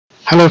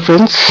Hello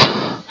friends,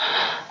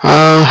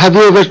 have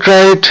you ever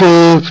tried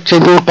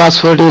changing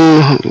password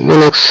in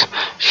Linux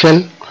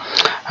shell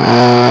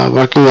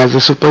working as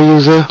a super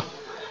user?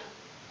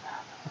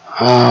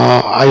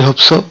 I hope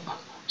so.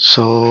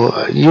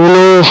 So you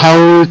know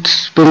how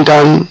it's been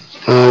done.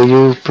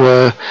 You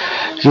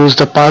use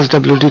the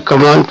passwd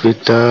command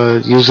with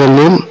the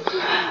username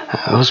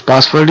whose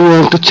password you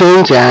want to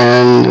change,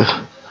 and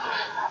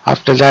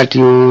after that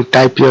you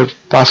type your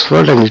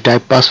password and you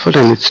type password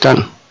and it's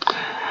done.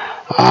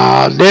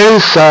 There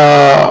is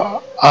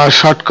a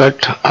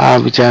shortcut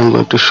which I am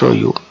going to show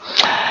you.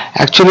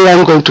 Actually, I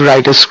am going to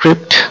write a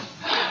script,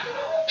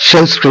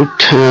 shell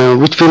script,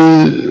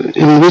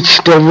 in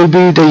which there will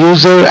be the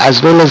user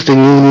as well as the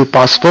new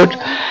password.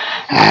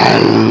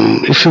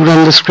 And if you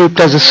run the script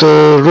as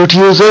a root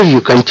user,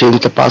 you can change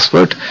the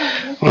password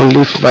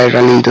only by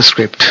running the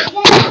script.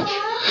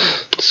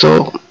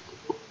 So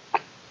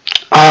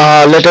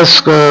let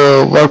us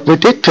work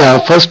with it.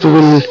 First we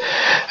will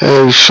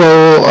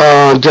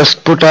show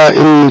just put an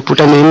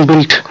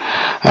inbuilt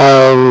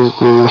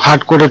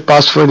hard-coded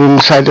password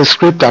inside the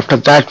script. After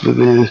that we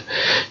will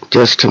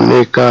just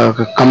make a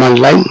command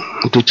line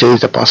to change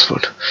the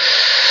password.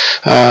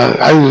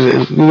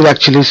 We will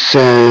actually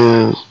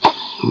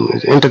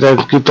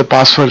give the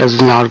password as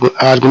an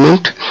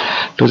argument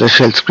to the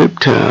shell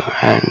script,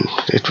 and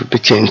it will be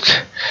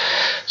changed.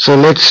 So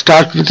let's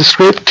start with the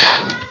script.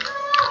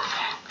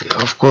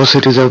 Of course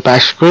it is a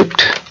bash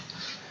script.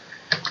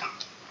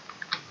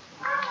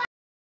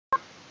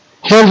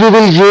 Here we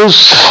will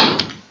use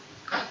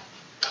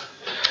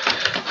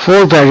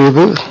 4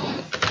 variables.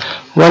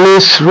 One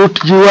is root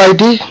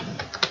UID,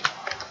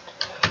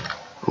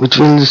 which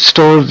will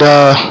store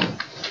the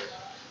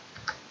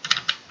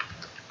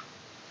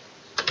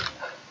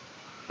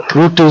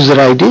root user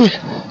ID.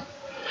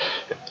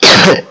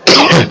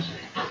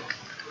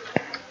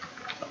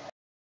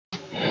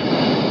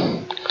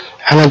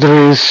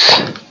 Another is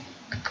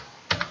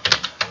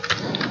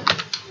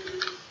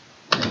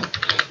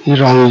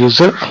wrong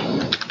user,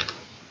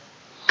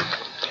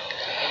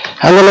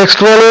 and the next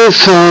one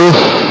is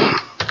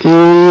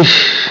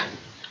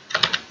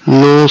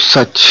no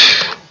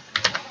such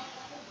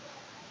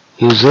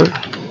user.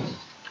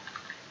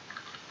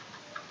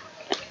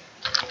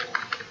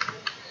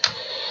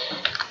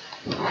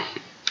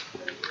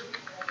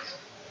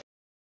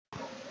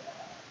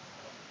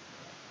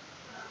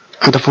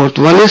 And the fourth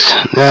one is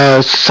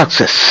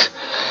success.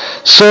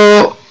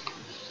 So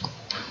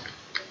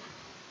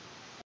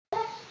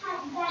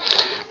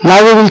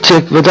now we will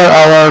check whether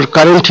our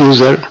current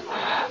user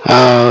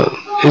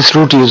is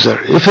root user.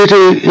 If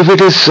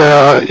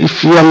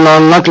we are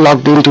not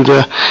logged into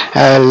the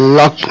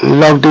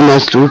logged in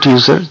as root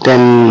user,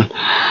 then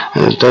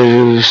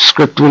the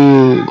script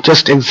will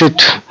just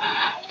exit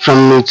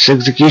from its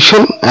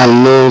execution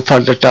and no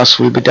further task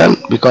will be done,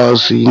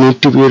 because you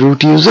need to be a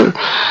root user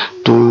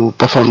to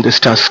perform this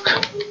task.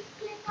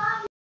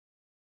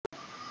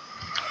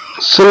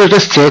 So let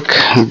us check.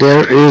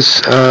 There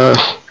is a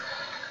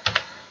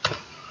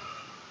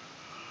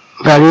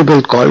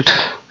variable called,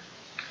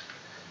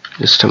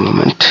 just a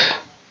moment,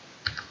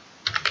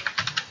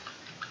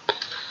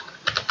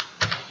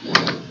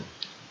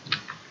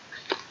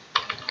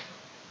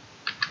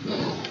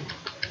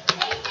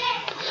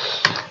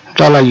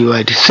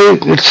 $UID. See,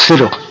 it's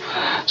 0.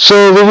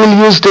 So we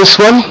will use this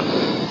one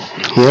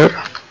here.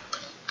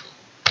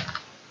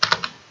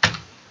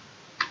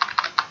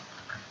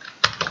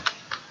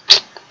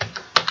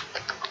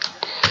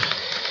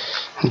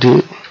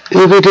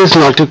 If it is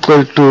not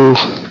equal to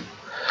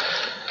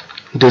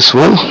this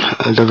one,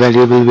 the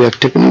variable we have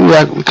taken,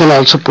 we can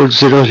also put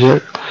 0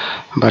 here,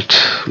 but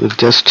we've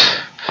just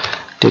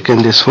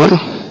taken this one.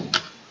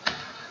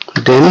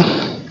 Then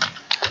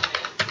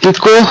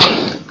echo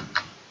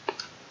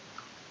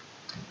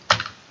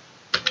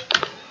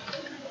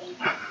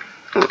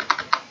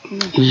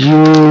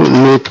you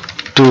need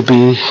to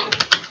be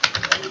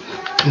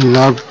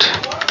logged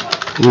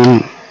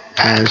in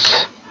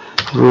as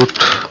root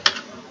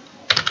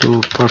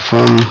to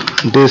perform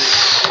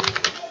this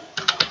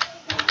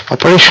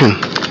operation.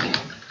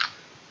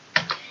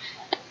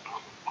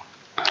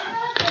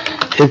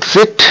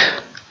 Exit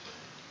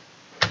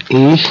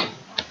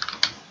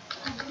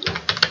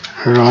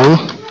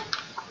wrong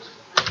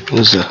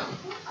user.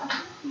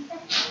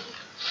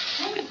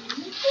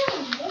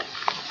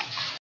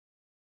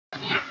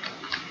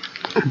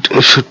 I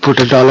should put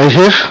a $,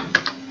 here,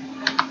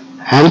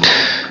 and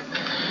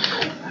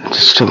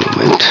just a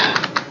moment.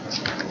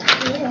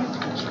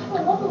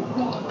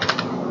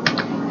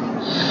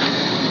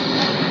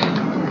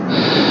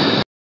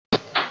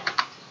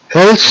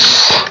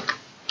 Else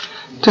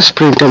just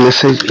print a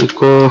message,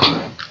 echo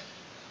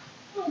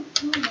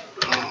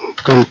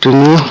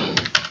continue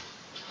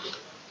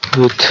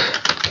with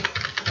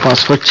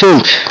password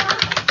change.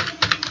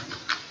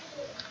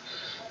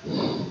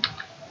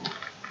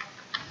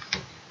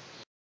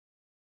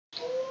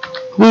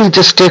 We'll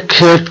just take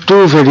here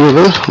 2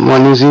 variables.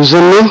 One is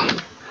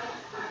username.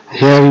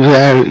 Here we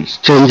are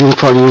changing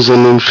for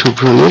username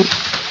Shubhranil,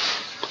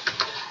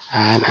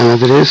 and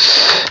another is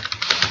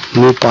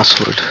new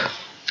password,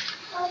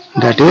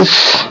 that is,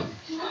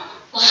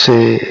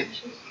 say,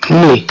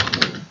 me.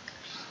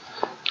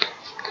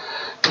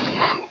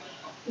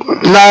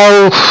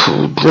 Now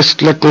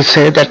just let me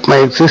say that my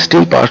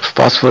existing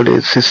password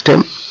is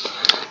system,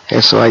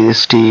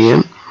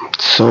 SYSTEM.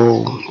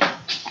 So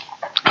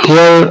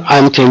here I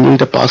am changing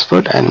the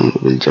password and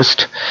we'll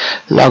just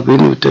log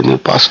in with the new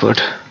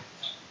password.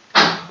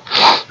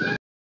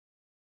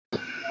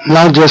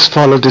 Now just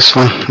follow this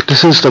one.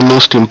 This is the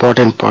most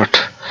important part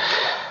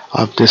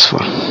of this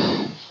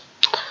one.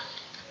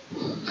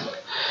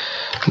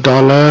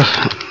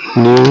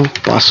 $new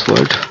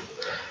password.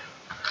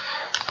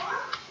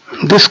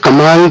 This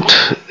command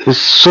is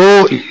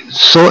so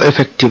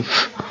effective.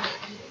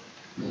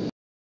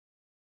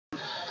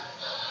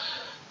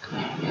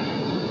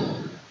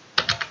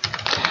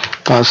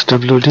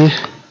 Passwd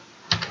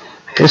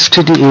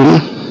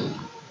stdin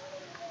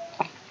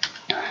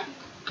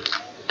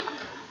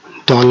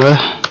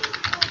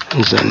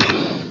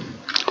 $username.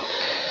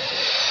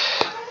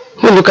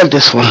 Now look at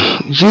this one.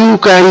 You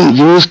can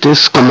use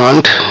this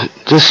command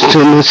just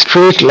in a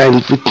straight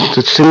line with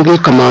the single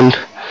command.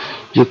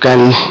 You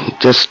can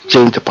just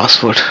change the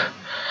password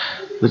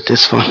with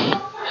this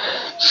one.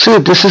 See,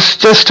 this is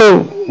just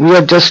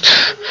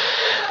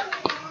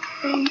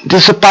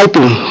this is a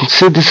piping.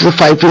 See, this is a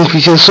piping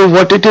feature. So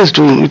what it is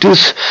doing, it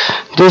is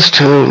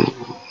just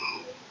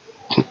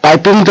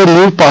piping the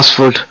new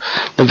password,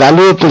 the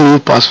value of the new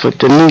password,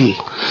 the nil.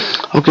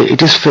 Okay,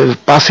 it is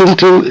passing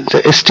through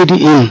the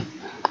stdin.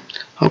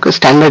 Okay,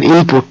 standard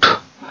input.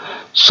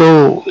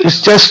 So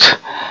it's just,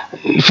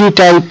 if you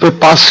type a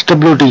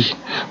passwd,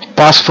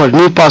 password,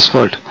 new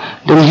password,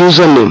 then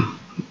username,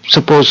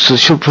 suppose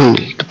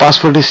Shubhranil, the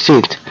password is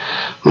changed.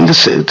 The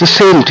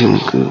same thing.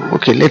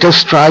 Okay, let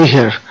us try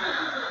here.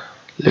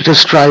 Let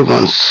us try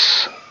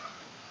once.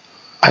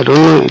 I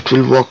don't know it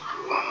will work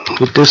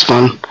with this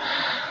one,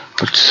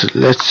 but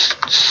let's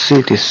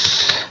see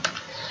this.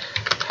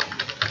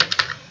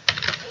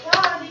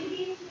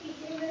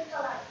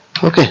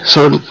 Okay,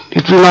 so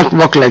it will not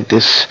work like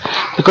this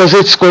because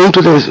it's going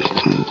to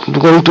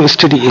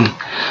stdin.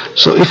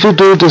 So if you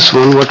do this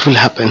one, what will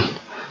happen?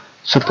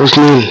 Suppose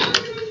nil,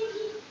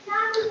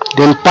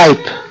 then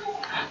pipe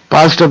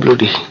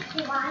passwd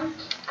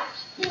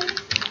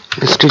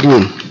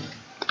stdin.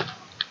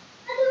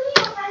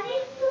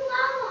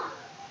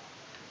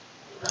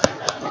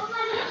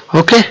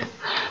 Okay,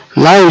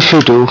 now if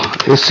you do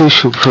SC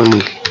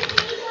Shubhranil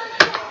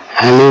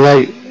and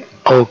if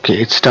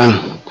okay, it's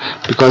done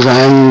because I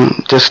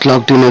am just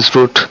logged in as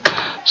root,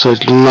 so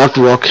it will not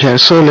work here.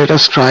 So let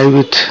us try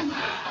with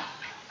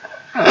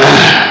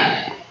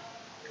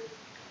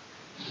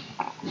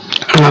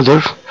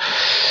another.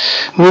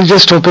 We'll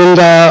just open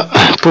the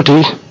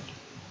putty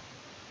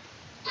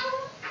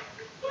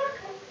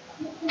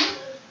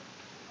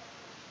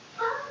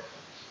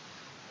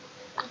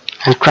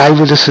and try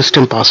with the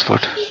system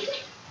password.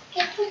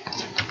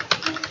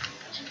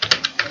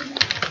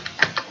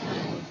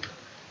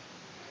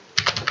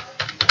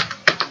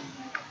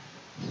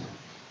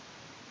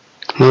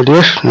 No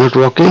dear, not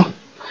working.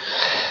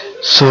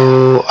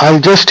 So I'll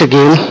just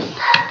again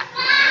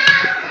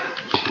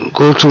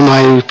go to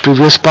my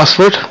previous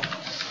password.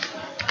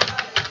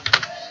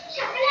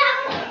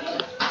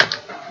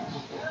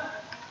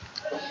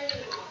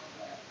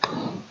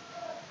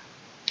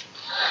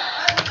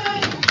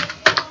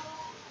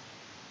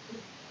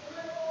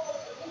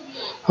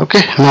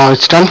 Okay, now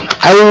it's done.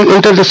 I will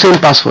enter the same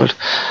password.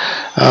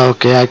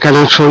 Okay, I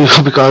cannot show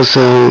you because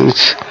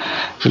it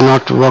will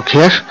not work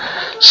here.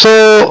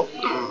 So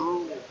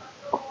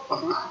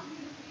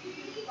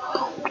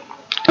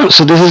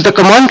this is the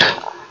command.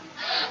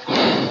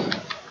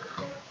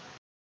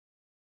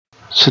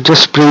 So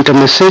just print a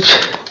message.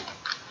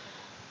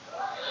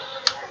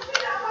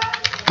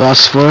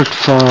 Password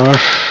for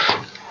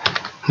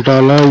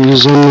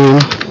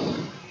 $username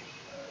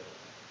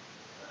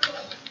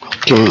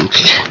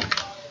changed.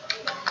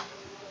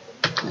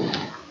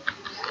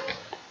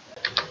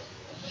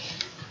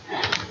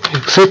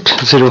 Exit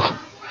 0.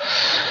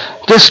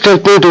 Just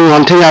let me do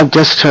one thing. I've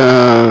just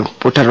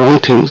put a wrong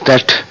thing,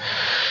 that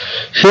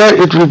here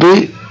it will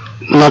be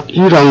not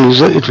wrong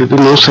user, it will be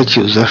no such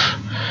user,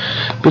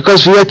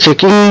 because we are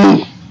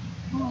checking.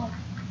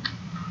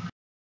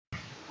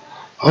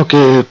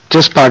 Okay,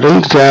 just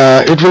pardon,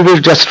 it will be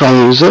just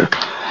wrong user.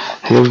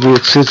 Here will be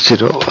exit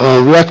 0.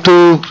 We have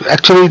to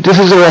actually, this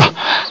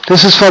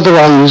is for the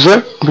wrong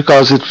user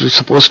because it is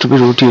supposed to be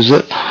root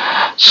user.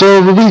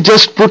 So we will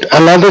just put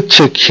another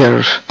check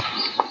here.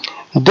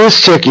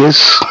 This check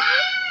is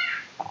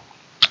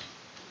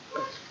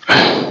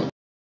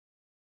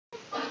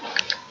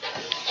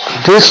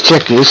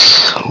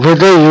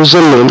whether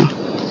username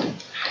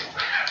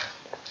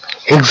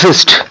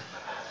exists.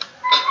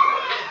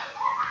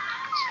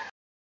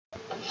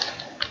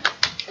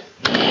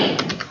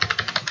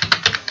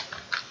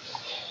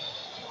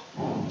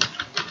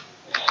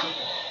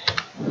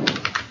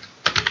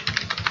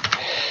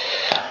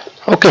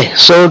 Okay,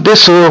 so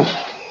this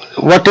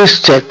what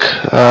is check?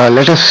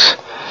 Let us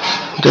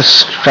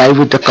just try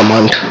with the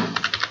command.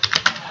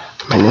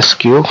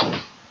 -q,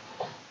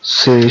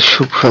 say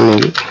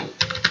Shubhranil.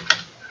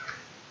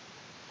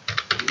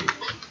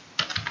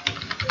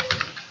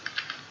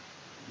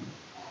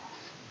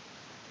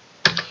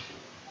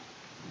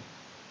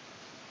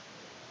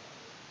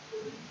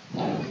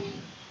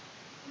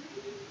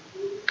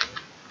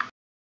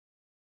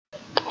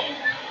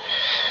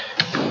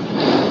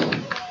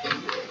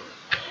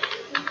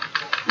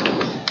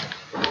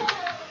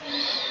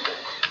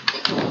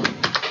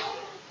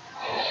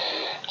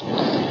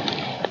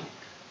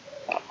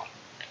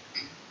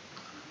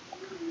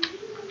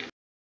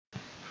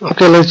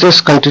 Okay, let's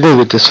just continue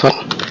with this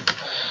one.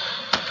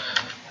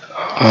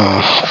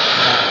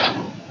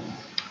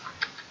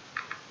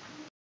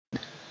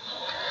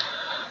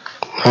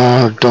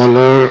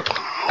 Dollar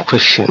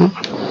question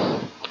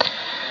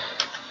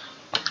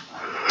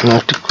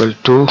not equal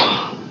to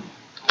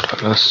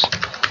dollar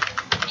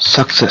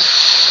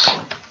success,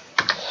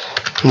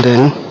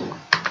 then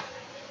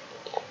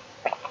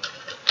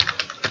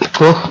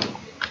echo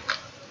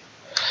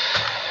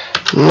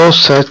no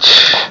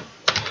such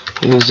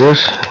user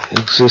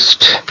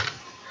exist,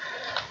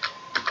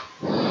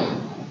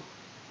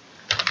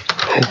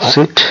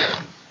 exit.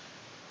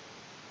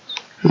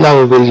 Now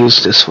we will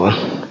use this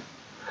one.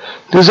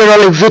 These are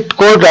all exit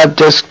code. I've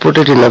just put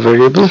it in a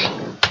variable.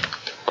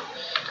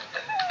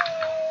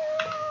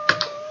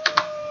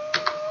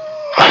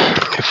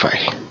 If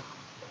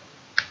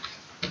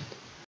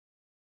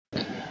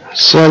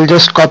so I'll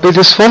just copy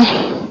this one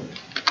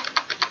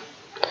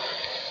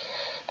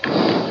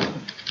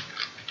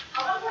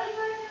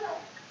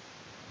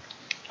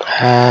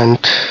and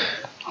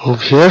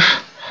move here,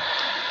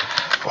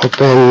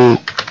 open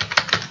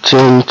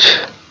change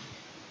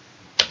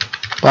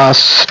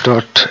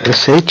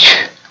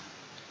pass.sh,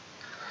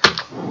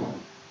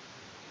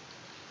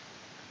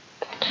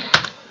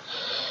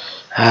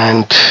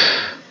 and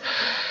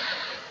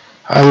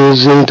I'm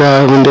using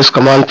the Windows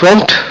command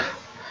prompt.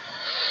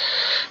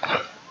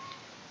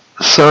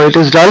 So it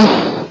is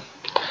done.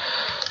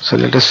 So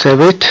let us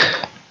save it,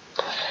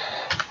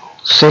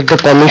 set the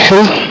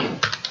permission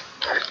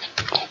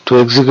to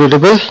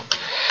executable,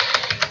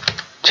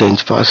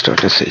 change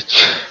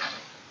pass.sh.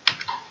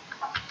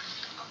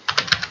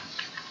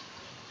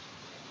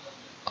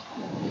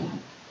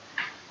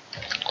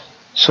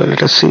 So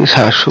let us see,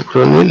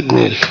 Shubhranil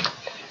nil.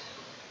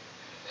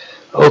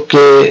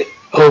 Okay,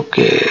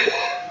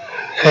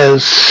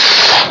 else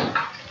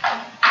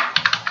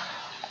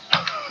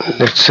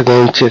let's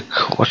again check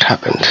what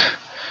happened.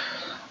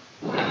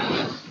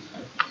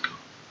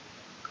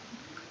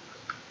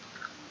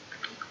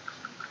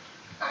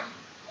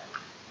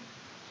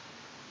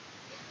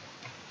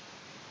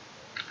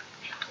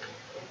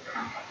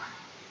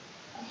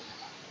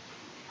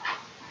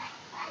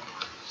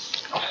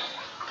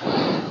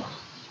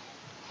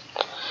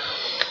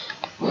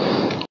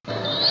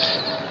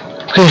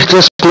 Okay,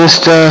 just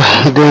missed the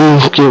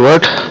then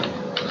keyword.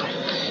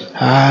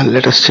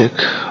 Let us check.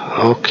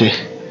 Okay,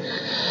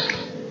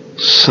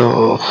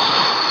 so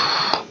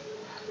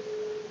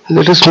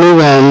let us move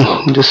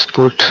and just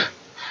put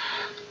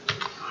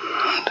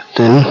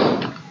then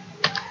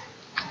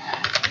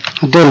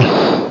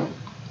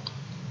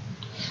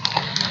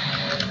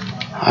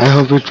I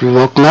hope it will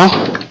work now.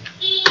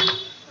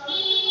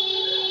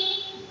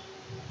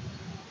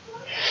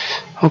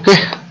 Okay,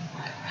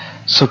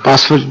 so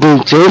password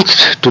being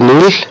changed to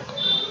nil.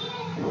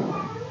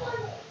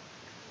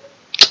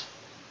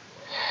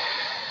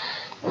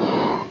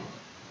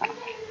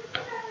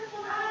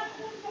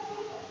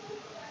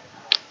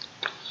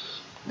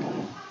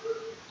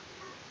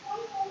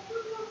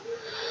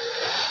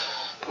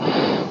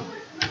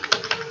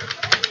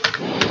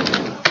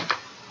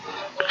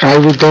 Try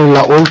with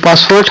the old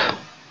password.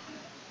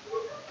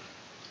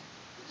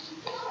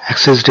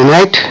 Access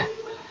denied.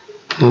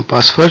 New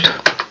password.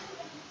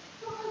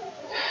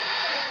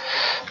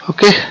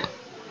 Okay,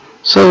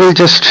 so we'll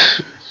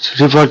just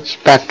revert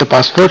back the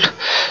password.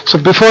 So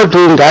before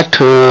doing that,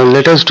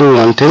 let us do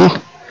one thing.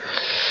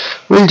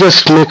 We'll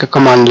just make a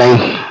command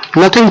line.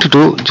 Nothing to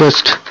do,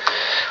 just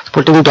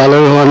putting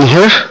 $1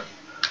 here,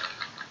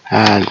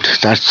 and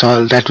that's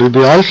all. That will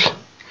be all.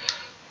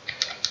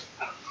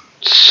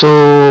 So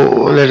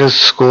let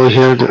us go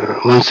here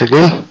once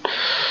again,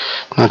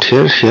 not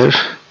here, here.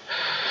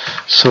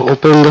 So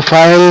open the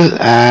file,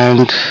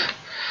 and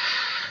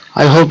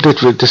I hope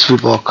that this will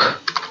work.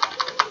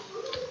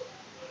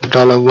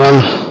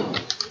 $1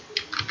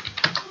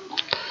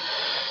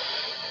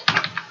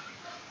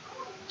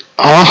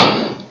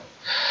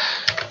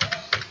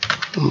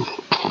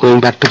 going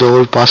back to the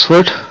old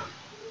password.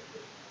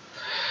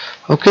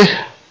 Okay,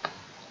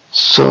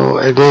 so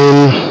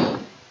again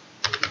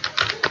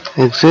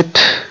exit,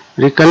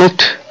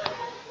 reconnect.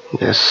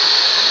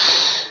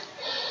 Yes,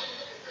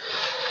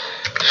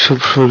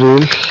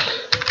 Shubhranil,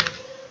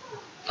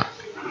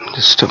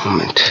 just a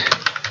moment.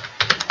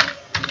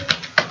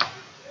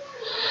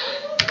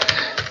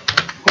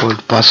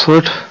 Old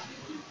password.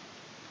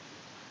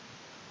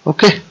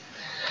 Okay,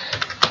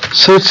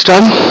 so it's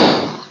done.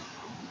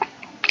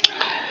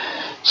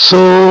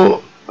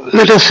 So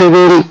let us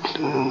again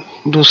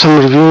do some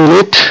review in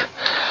it.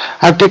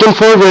 I've taken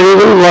 4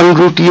 variables, one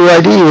root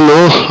UID,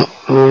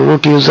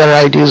 root user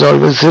ID is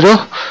always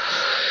 0,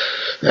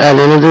 and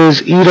another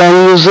is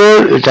EROM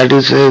user, that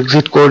is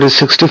exit code is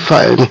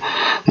 65,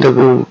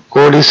 the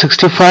code is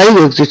 65,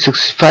 exit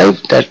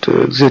 65, that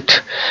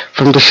exit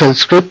from the shell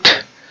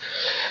script.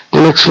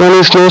 The next one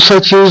is no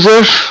such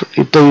user,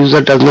 if the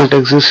user does not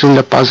exist in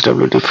the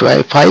passwd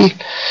file.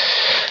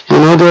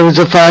 There is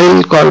a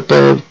file called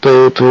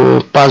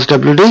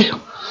passwd,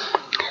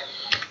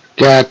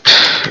 get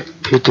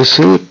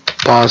etc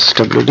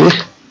passwd.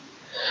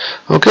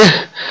 Okay,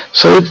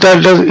 so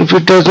if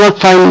it does not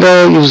find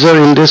the user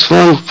in this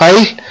one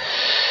file,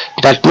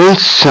 that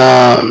means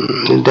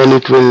then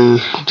it will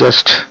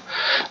just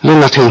do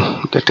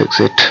nothing, get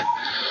exit.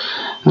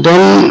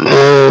 Then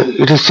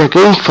it is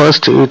checking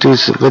first, it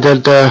is whether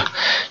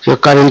your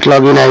current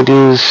login ID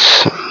is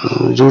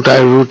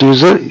root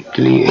user,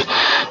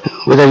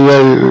 whether you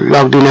are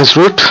logged in as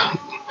root.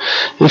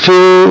 If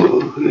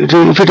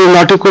it is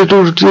not equal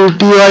to root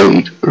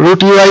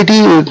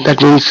UID,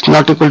 that means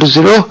not equal to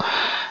 0,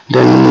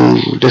 then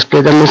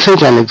display the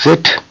message and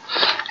exit,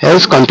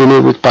 else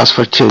continue with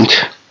password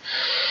change.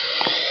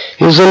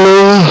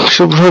 Username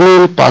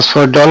Shubhranil,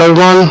 password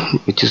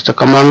 $1, which is the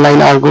command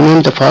line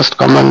argument, the first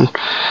command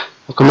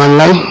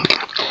line.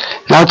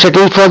 Now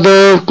checking for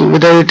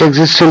whether it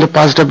exists in the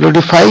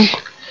passwd file.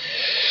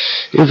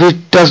 If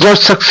it does not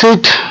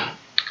succeed,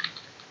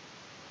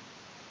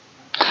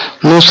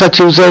 no such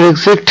user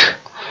exit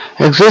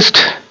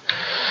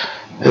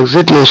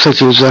no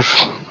such user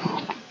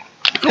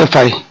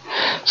fi.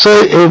 So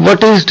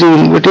what is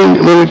doing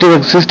when it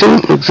is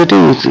exiting,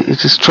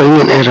 it is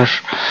throwing an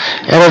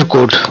error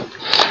code.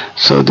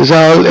 So these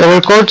are all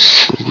error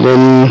codes.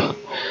 Then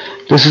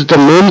this is the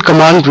main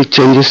command which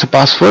changes the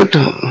password,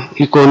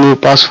 echo new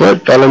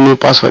password, $new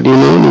password,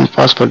 new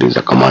password is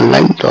the command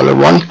line,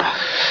 $1.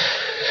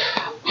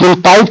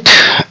 Then pipe,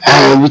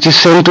 which is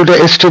sent to the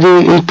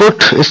std input,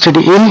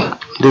 stdin,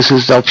 this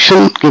is the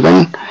option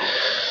given.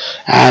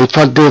 And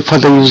for the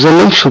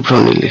username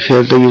Shubhranil,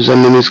 here the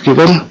username is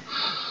given,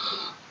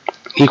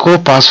 echo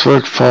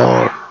password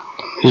for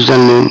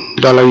username,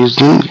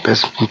 $username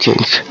has been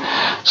changed.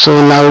 So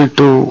now we'll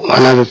do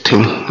another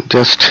thing,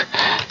 just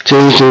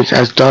change it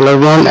as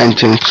 $1 and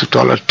change to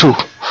 $2.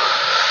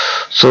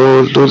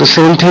 So do the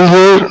same thing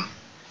here.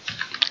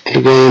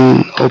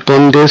 Again,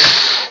 open this,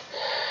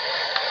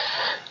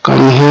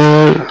 come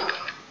here,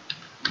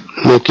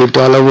 make it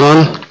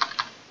 $1,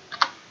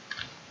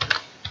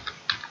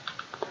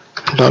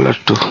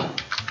 $2.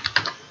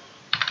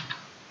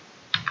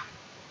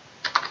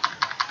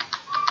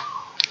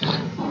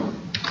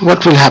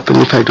 What will happen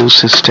if I do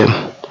system?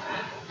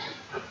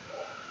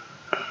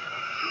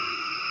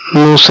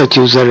 No such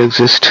user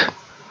exists.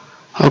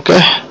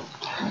 Okay,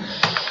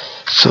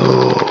 so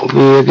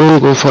we again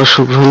go for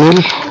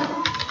Shubhranil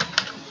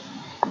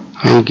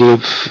and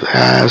give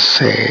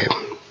as a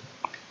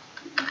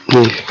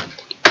nil.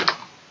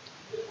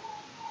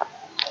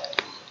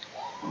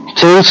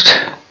 Changed.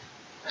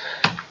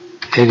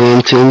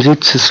 Again change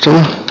it,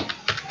 system.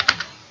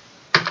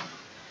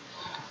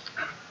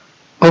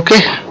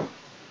 Okay,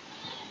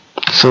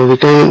 so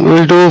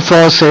we'll do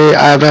for, say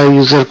I have a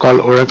user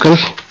called Oracle,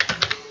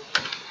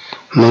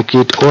 make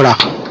it Ora.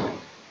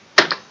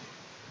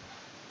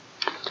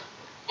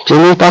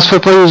 Changing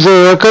password for user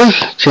Oracle,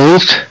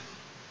 changed.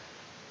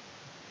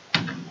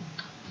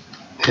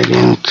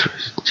 Again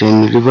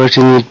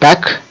reverting it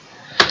back.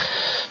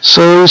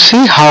 So you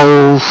see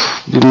how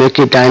we make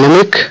it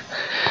dynamic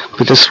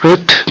with a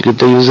script, give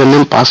the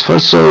username,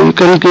 password. So you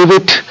can give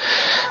it,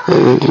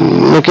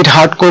 make it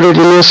hard coded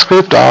in your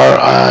script,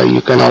 or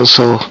you can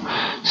also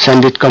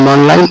send it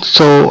command line.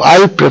 So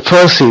I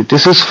prefer, see,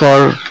 this is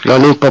for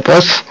learning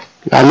purpose.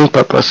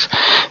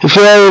 If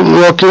you are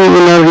working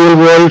in a real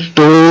world,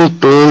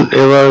 don't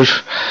ever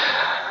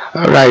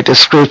write a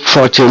script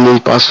for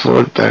changing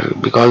password,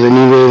 because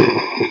anyway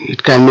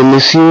it can be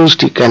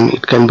misused, it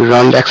can be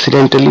run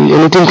accidentally,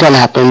 anything can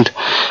happen,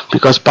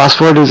 because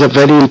password is a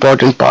very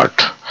important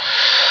part.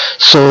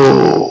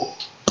 So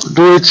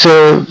do it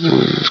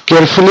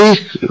carefully,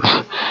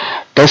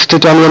 test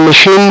it on your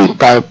machine,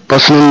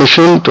 personal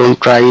machine, don't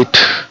try it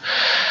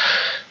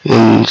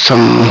in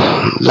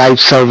some live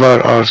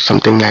server or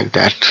something like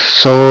that.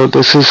 So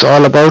this is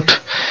all about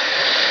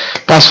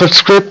password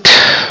script.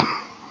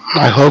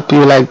 I hope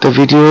you like the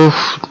video.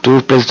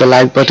 Do press the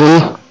like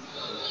button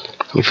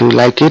if you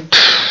like it,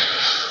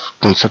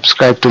 and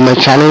subscribe to my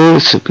channel,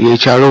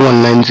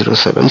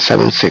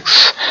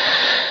 CPHRO190776.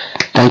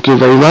 Thank you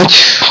very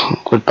much.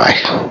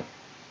 Goodbye.